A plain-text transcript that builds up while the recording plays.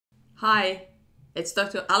Hi, it's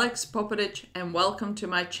Dr. Alex Popovich and welcome to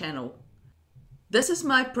my channel. This is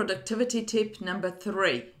my productivity tip number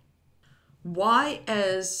 3. Why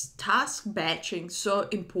is task batching so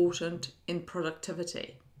important in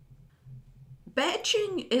productivity?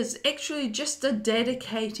 Batching is actually just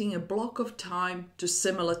dedicating a block of time to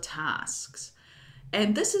similar tasks.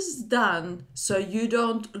 And this is done so you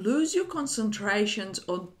don't lose your concentrations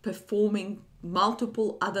on performing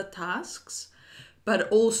multiple other tasks,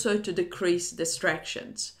 but also to decrease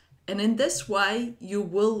distractions. And in this way, you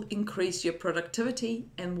will increase your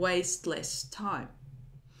productivity and waste less time.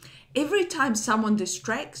 Every time someone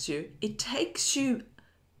distracts you, it takes you,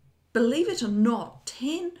 believe it or not,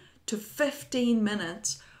 10 to 15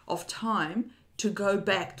 minutes of time to go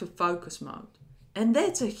back to focus mode. And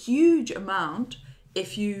that's a huge amount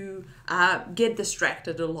if you get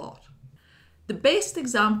distracted a lot. The best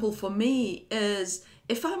example for me is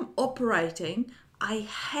if I'm operating, I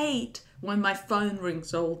hate when my phone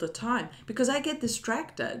rings all the time because I get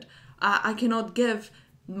distracted. I cannot give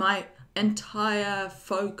my entire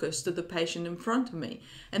focus to the patient in front of me.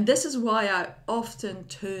 And this is why I often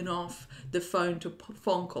turn off the phone to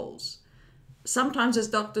phone calls. Sometimes as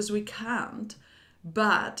doctors we can't,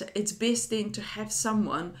 but it's best then to have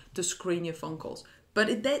someone to screen your phone calls.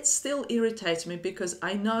 But that still irritates me because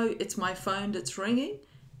I know it's my phone that's ringing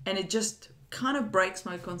and it just kind of breaks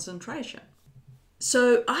my concentration.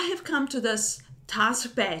 So I have come to this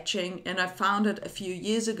task batching and I found it a few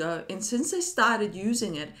years ago, and since I started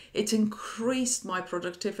using it, it's increased my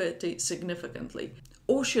productivity significantly.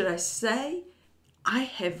 Or should I say, I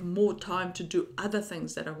have more time to do other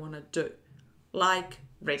things that I want to do, like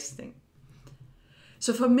resting.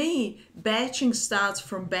 So for me, batching starts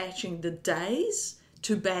from batching the days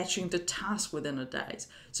to batching the task within a day.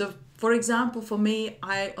 So for example, for me,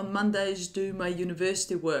 I on Mondays do my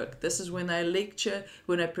university work. This is when I lecture,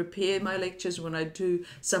 when I prepare my lectures, when I do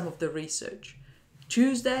some of the research.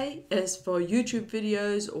 Tuesday is for YouTube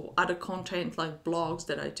videos or other content like blogs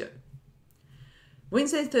that I do.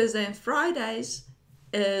 Wednesday, Thursday and Fridays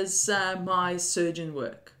is my surgeon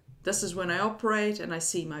work. This is when I operate and I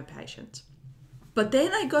see my patients. But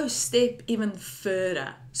then I go a step even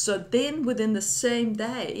further. So then within the same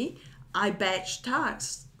day, I batch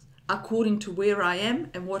tasks according to where I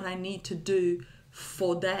am and what I need to do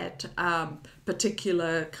for that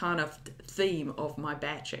particular kind of theme of my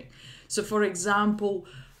batching. So for example,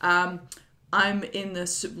 I'm in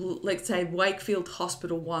this, let's say, Wakefield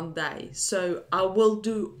Hospital one day. So I will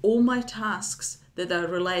do all my tasks that are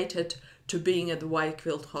related to being at the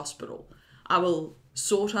Wakefield Hospital. I will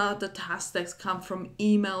sort out the tasks that come from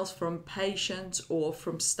emails from patients or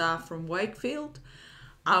from staff from Wakefield.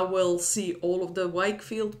 I will see all of the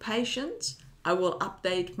Wakefield patients. I will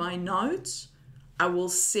update my notes. I will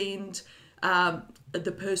send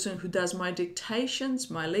the person who does my dictations,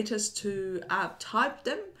 my letters to type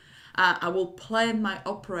them. I will plan my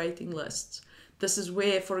operating lists. This is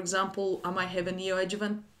where, for example, I might have a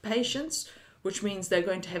neoadjuvant patients, which means they're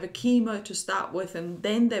going to have a chemo to start with and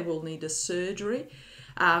then they will need a surgery.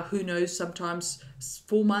 Who knows, sometimes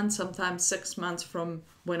 4 months, sometimes 6 months from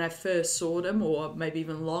when I first saw them, or maybe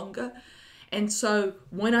even longer. And so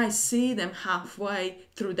when I see them halfway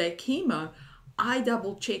through their chemo, I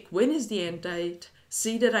double check when is the end date,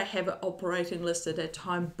 see that I have an operating list at that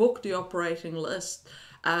time, book the operating list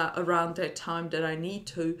around that time that I need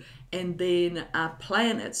to, and then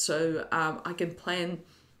plan it so I can plan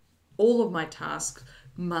all of my tasks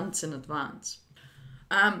months in advance.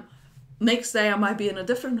 Next day I might be in a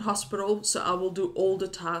different hospital, so I will do all the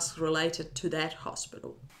tasks related to that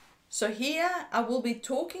hospital. So here I will be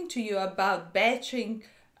talking to you about batching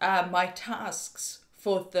my tasks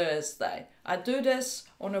for Thursday. I do this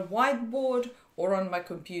on a whiteboard or on my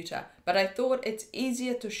computer, but I thought it's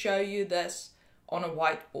easier to show you this on a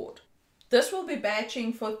whiteboard. This will be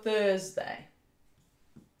batching for Thursday.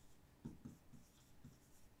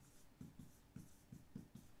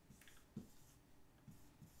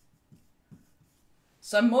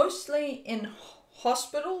 So mostly in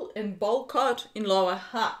hospital, in Balcott, in Lower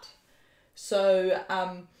Hutt. So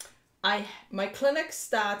my clinic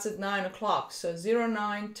starts at 9 o'clock. So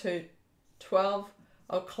 09 to 12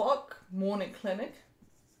 o'clock, morning clinic.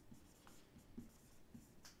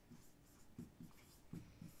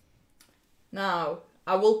 Now,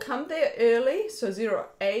 I will come there early, so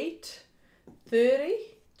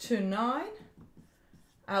 08:30 to 9.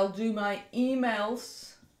 I'll do my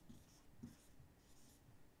emails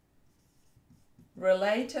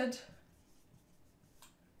related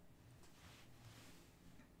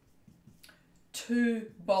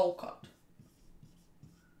to Balcott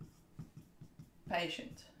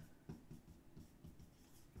patient.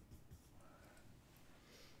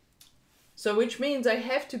 So which means I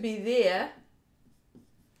have to be there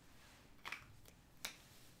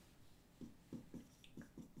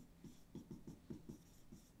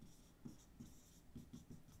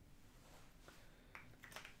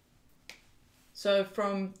so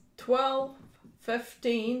from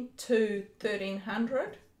 12:15 to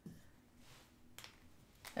 1300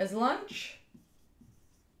 as lunch.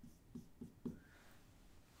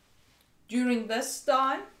 During this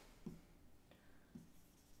time,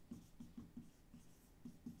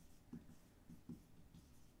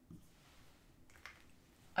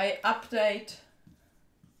 I update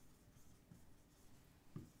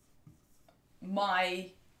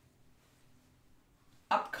my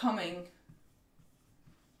upcoming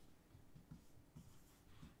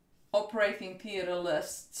operating theatre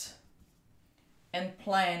lists and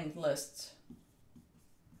planned lists.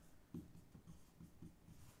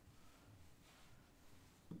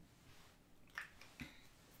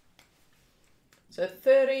 So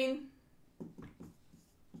 13,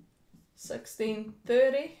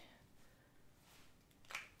 16:30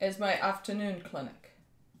 is my afternoon clinic.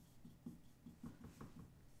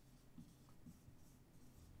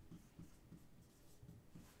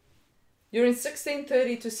 During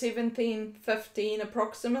 16:30 to 17:15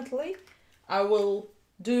 approximately, I will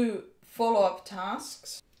do follow-up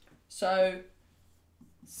tasks. So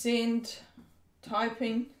send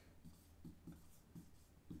typing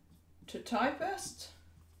to typist.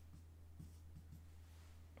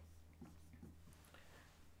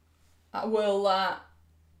 I will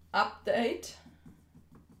update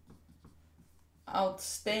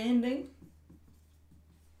outstanding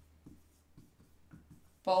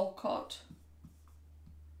Volcott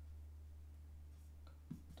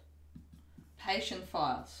patient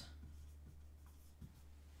files.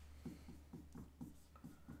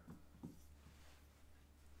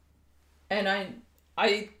 And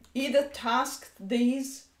I either task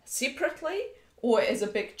these separately or as a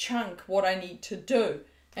big chunk what I need to do.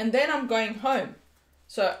 And then I'm going home.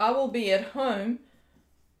 So I will be at home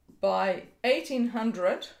by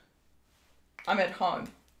 1800. I'm at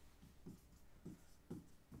home.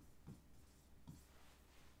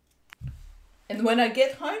 And when I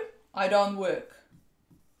get home, I don't work.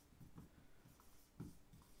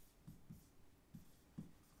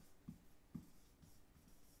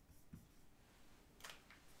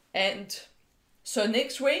 And so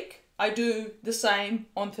next week, I do the same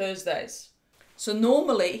on Thursdays. So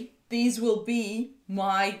normally, these will be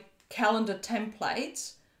my calendar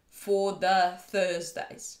templates for the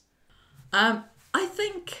Thursdays. I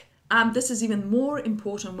think this is even more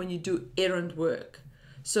important when you do errand work.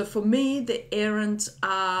 So for me, the errands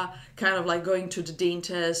are kind of like going to the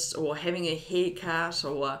dentist or having a haircut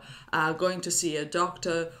or going to see a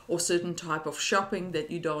doctor or certain type of shopping that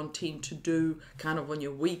you don't tend to do kind of on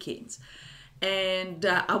your weekends. And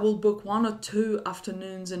I will book 1 or 2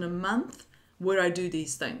 afternoons in a month where I do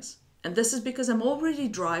these things. And this is because I'm already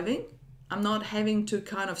driving. I'm not having to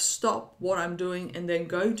kind of stop what I'm doing and then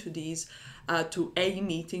go to these to a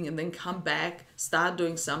meeting and then come back, start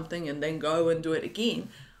doing something and then go and do it again.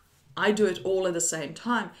 I do it all at the same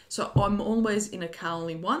time. So I'm always in a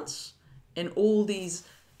Calendly once and all these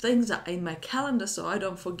things are in my calendar so I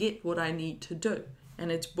don't forget what I need to do.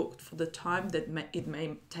 And it's booked for the time that it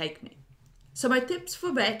may take me. So my tips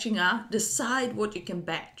for batching are decide what you can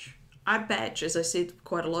batch. I batch, as I said,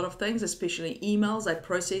 quite a lot of things, especially emails. I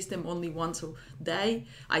process them only once a day.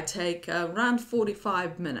 I take around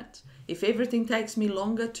 45 minutes. If everything takes me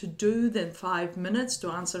longer to do than 5 minutes to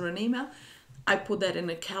answer an email, I put that in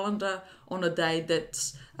a calendar on a day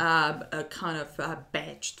that's kind of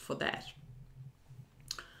batched for that.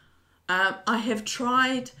 I have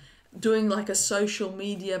tried doing like a social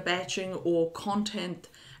media batching or content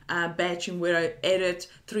batching where I edit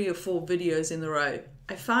 3 or 4 videos in a row.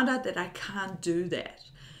 I found out that I can't do that.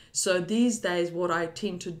 So these days what I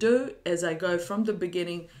tend to do is I go from the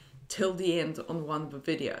beginning till the end on one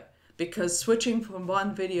video. Because switching from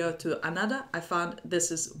one video to another, I found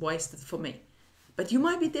this is wasted for me. But you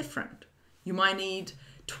might be different. You might need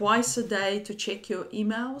twice a day to check your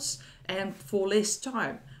emails and for less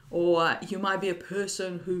time. Or you might be a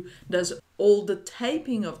person who does all the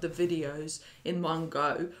taping of the videos in one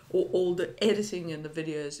go or all the editing in the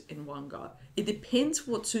videos in one go. It depends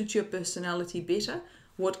what suits your personality better,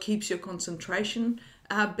 what keeps your concentration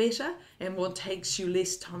better, and what takes you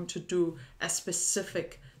less time to do a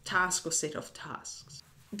specific task or set of tasks.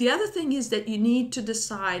 The other thing is that you need to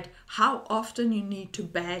decide how often you need to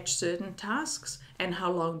batch certain tasks and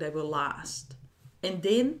how long they will last. And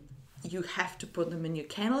then you have to put them in your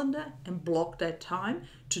calendar and block that time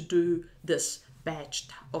to do this batch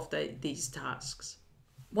of these tasks.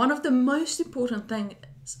 One of the most important things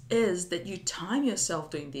is that you time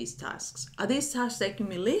yourself doing these tasks. Are these tasks taking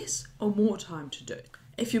me less or more time to do?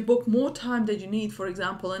 If you book more time than you need, for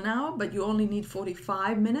example, an hour, but you only need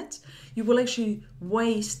 45 minutes, you will actually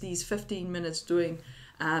waste these 15 minutes doing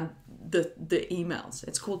the emails.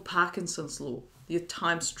 It's called Parkinson's law. Your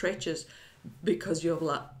time stretches because you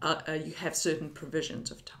have certain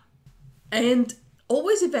provisions of time. And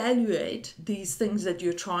always evaluate these things that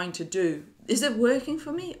you're trying to do. Is it working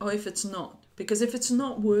for me, or if it's not? Because if it's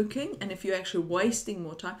not working and if you're actually wasting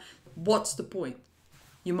more time, what's the point?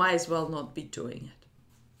 You might as well not be doing it.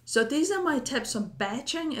 So these are my tips on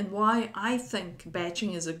batching and why I think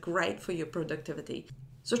batching is great for your productivity.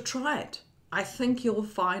 So try it. I think you'll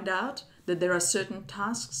find out that there are certain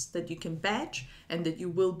tasks that you can batch and that you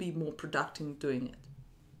will be more productive doing it.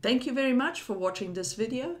 Thank you very much for watching this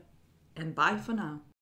video, and bye for now.